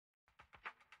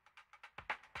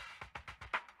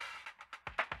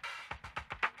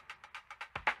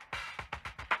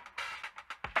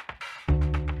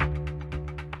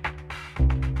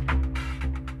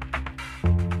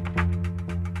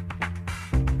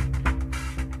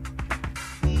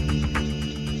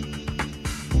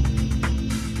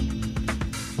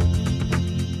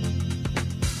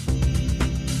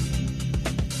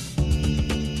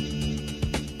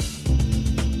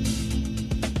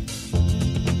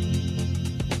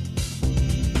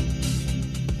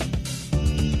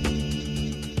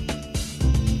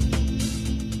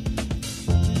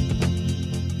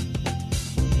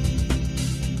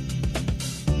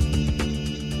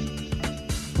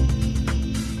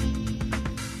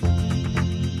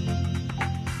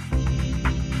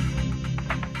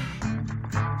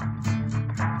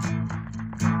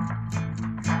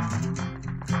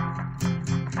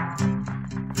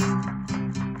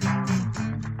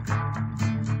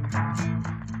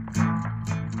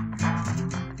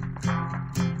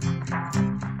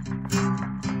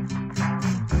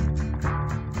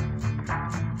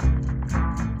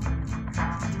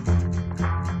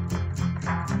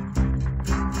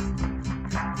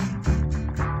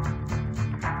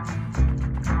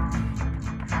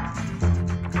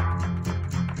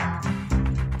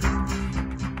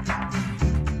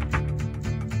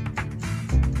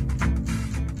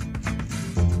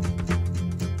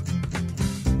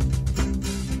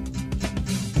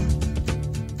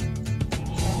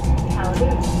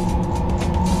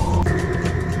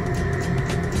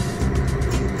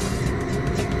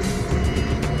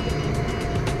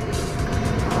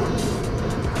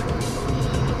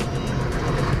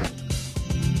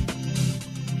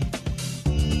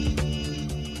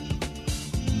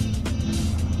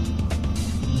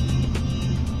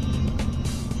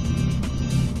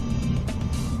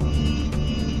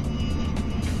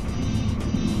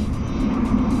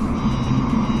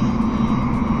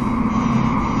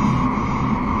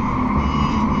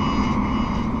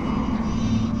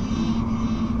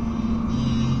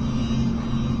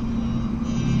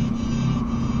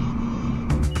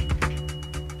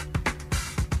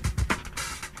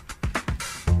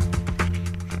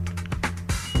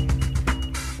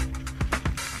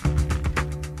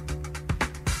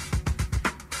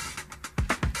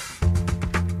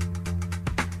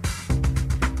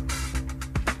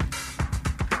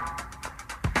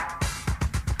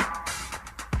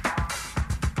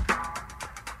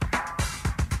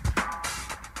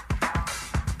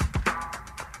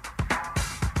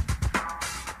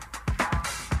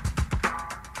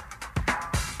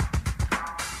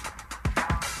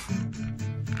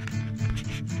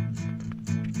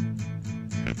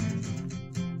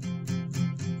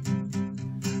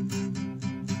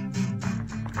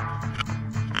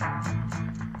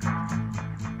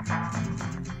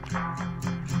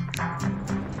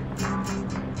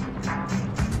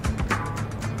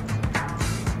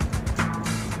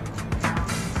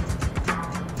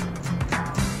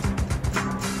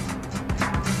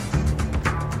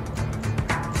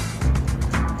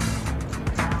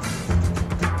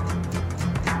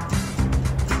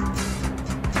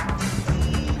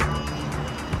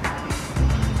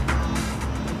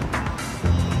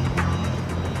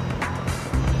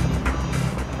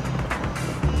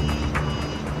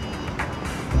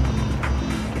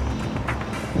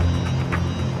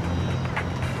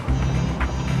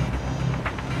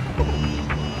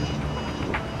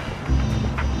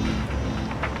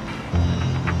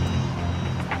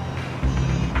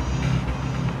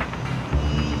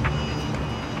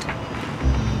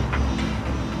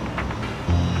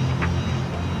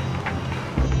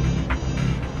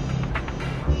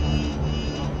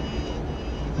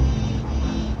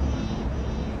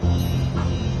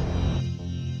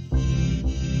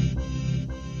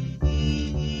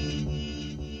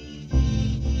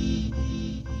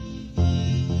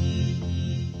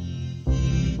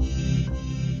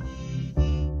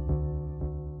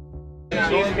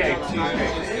Cheesecake.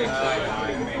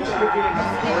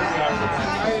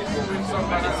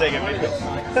 Just take a video.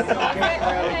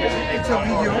 It's a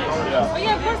video? Yeah. Oh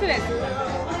yeah, of course it is.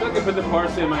 I can put the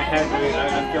parsley in my head, but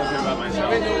I feel good about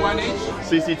myself.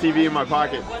 CCTV in my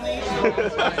pocket.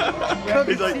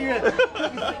 He's like...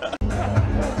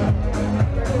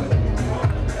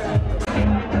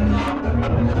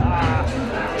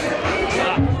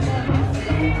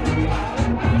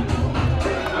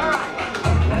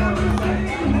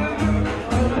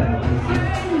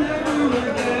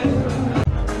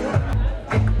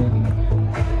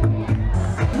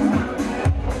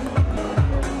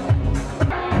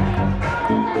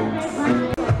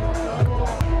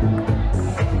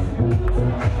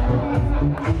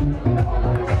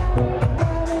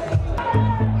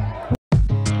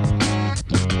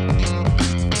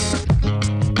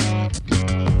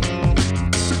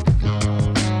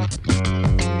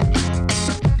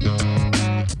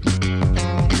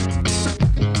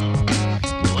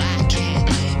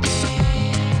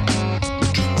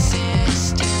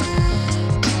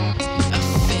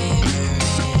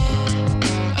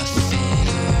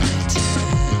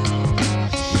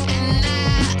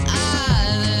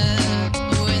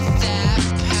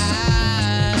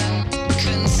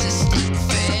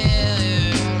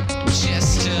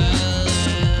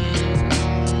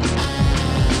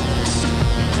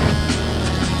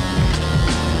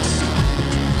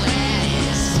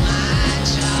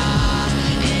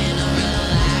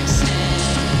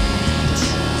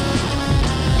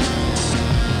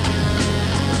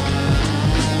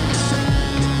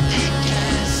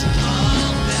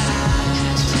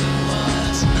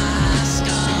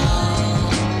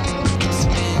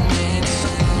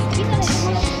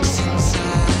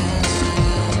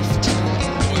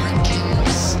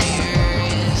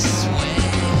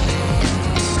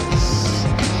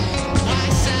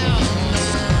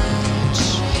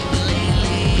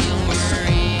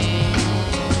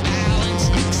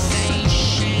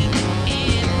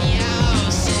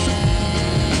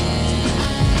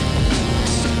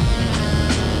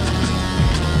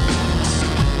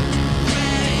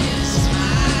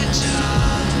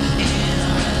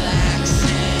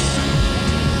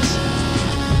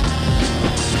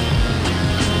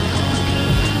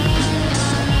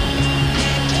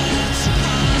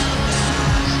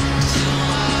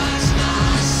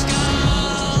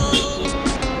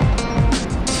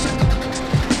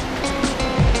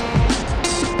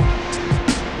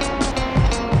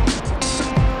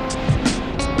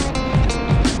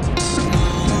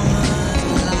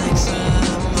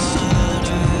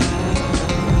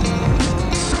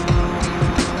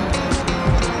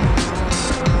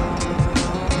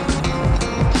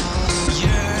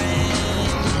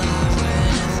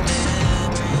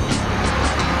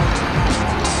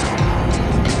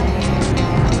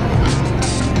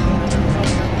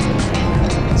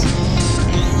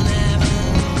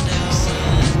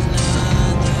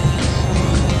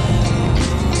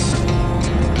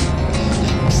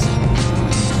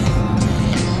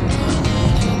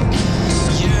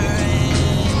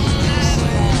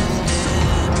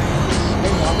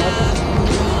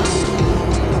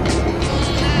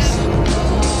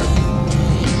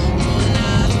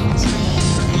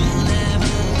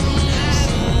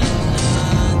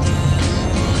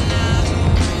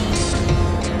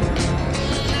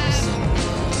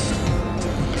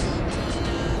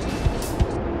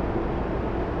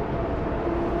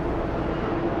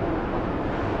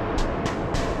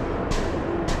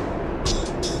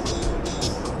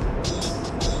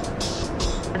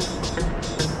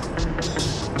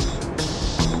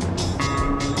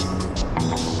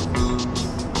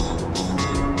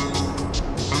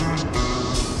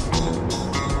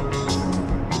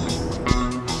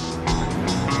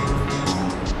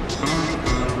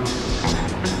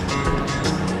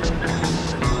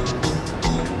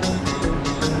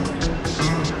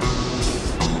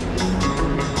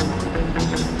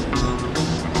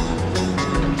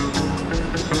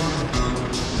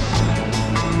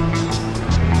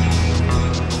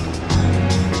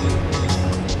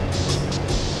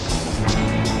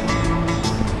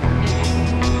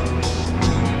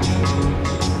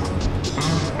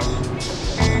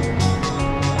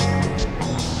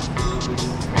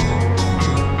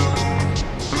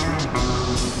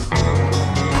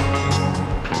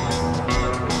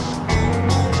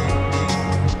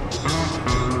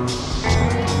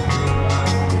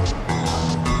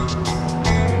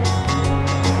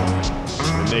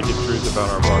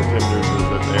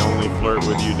 it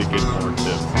with you to get more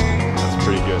tips. That's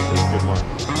pretty good. That's a good mark.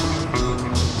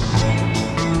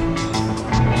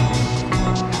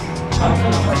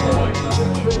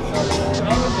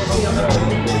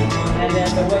 And then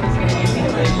the one is going to give me the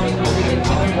ratio.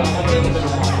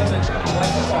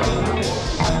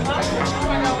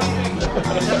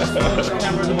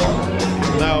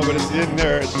 No, but it's in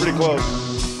there. It's pretty close.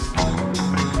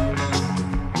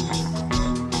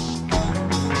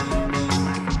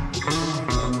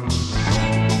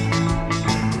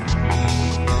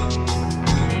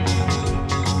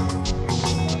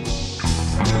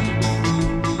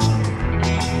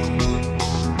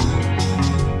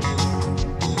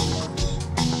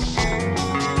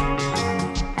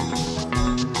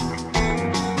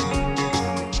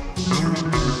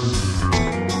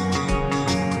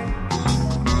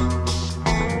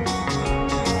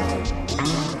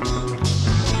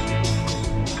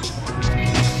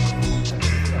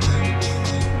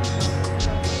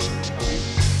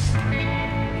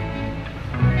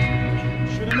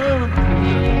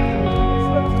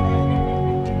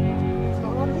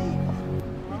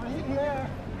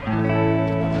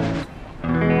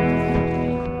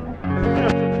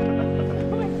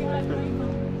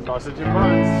 Sausage and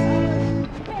buns.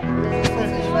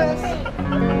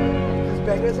 As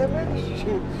big as a mesh.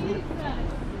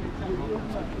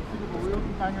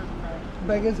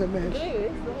 Big as a mesh.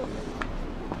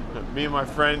 Me and my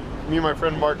friend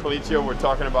Mark Colicchio were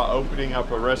talking about opening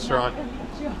up a restaurant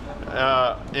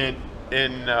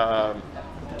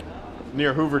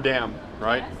near Hoover Dam,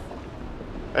 right?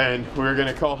 And we were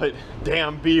gonna call it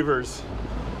Damn Beavers.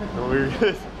 And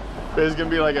it was gonna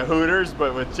be like a Hooters,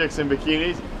 but with chicks in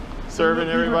bikinis serving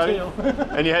everybody.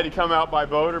 And you had to come out by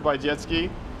boat or by jet ski.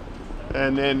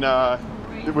 And then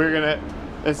we were gonna,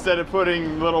 instead of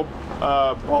putting little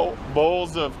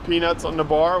bowls of peanuts on the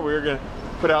bar, we were gonna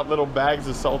put out little bags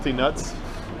of salty nuts.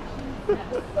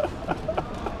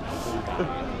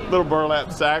 Little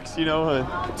burlap sacks, you know,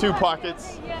 2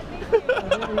 pockets.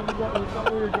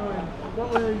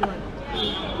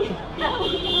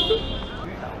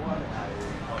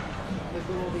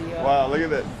 Wow, look at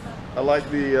that. I like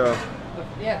the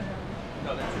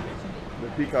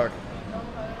peacock.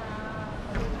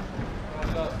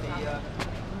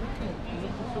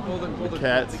 The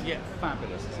cats. Yeah,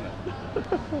 fabulous, isn't it?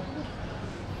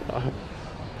 I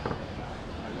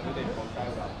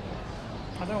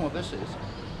don't know what this is.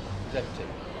 It's empty.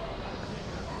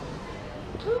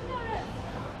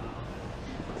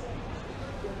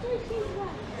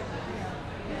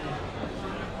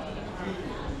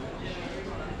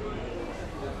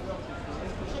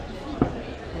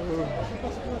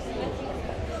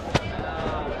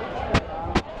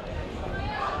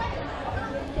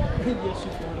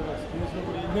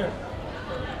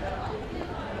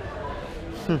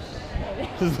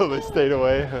 So they stayed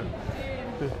away.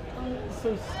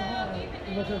 So sad.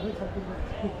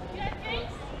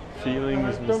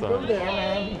 Feelings Don't go massage. there,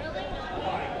 man.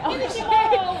 Oh, shit.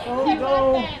 Oh, You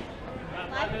no. want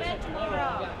that. Live event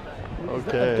tomorrow.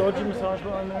 Okay. A dodgy massage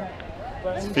bar on there.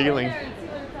 It's feeling.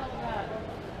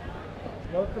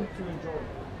 Welcome to enjoy.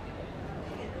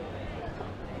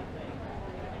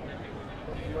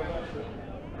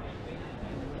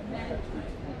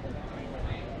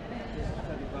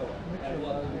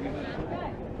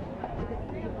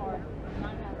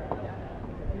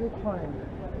 Good time.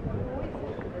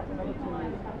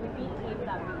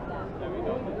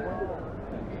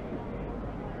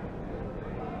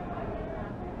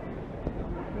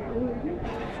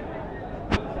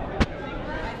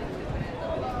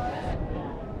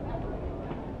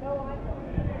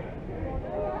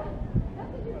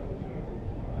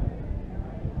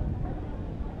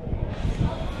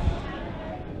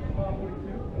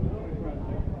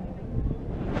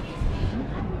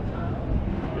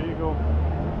 There you go.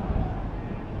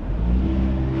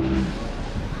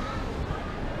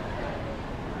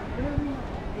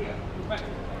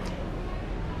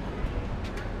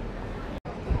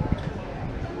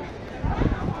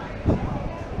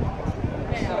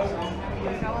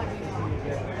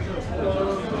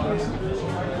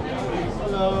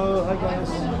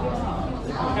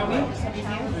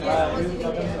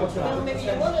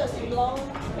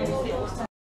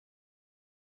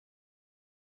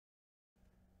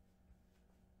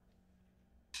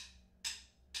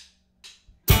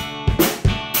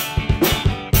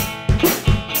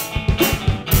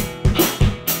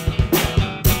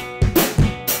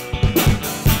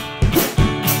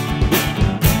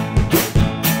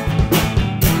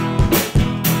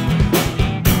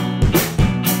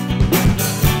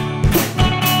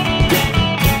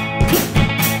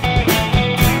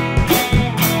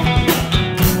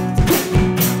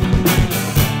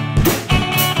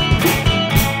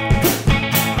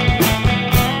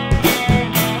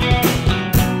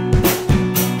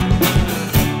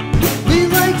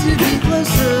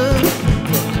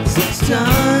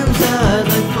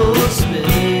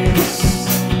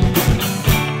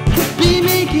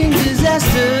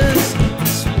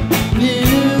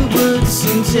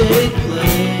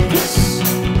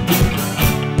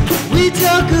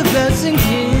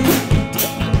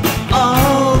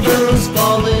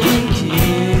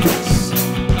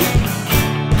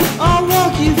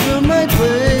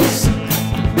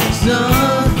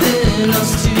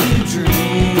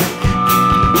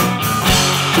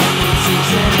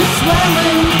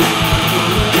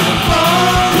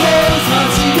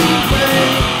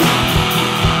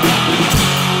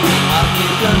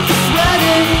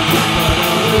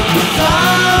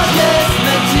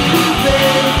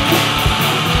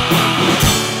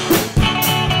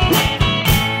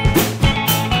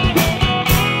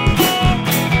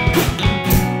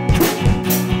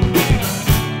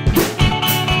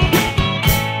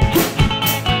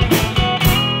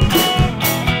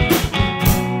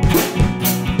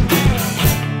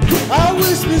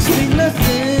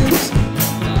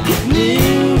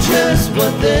 just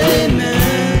what they meant.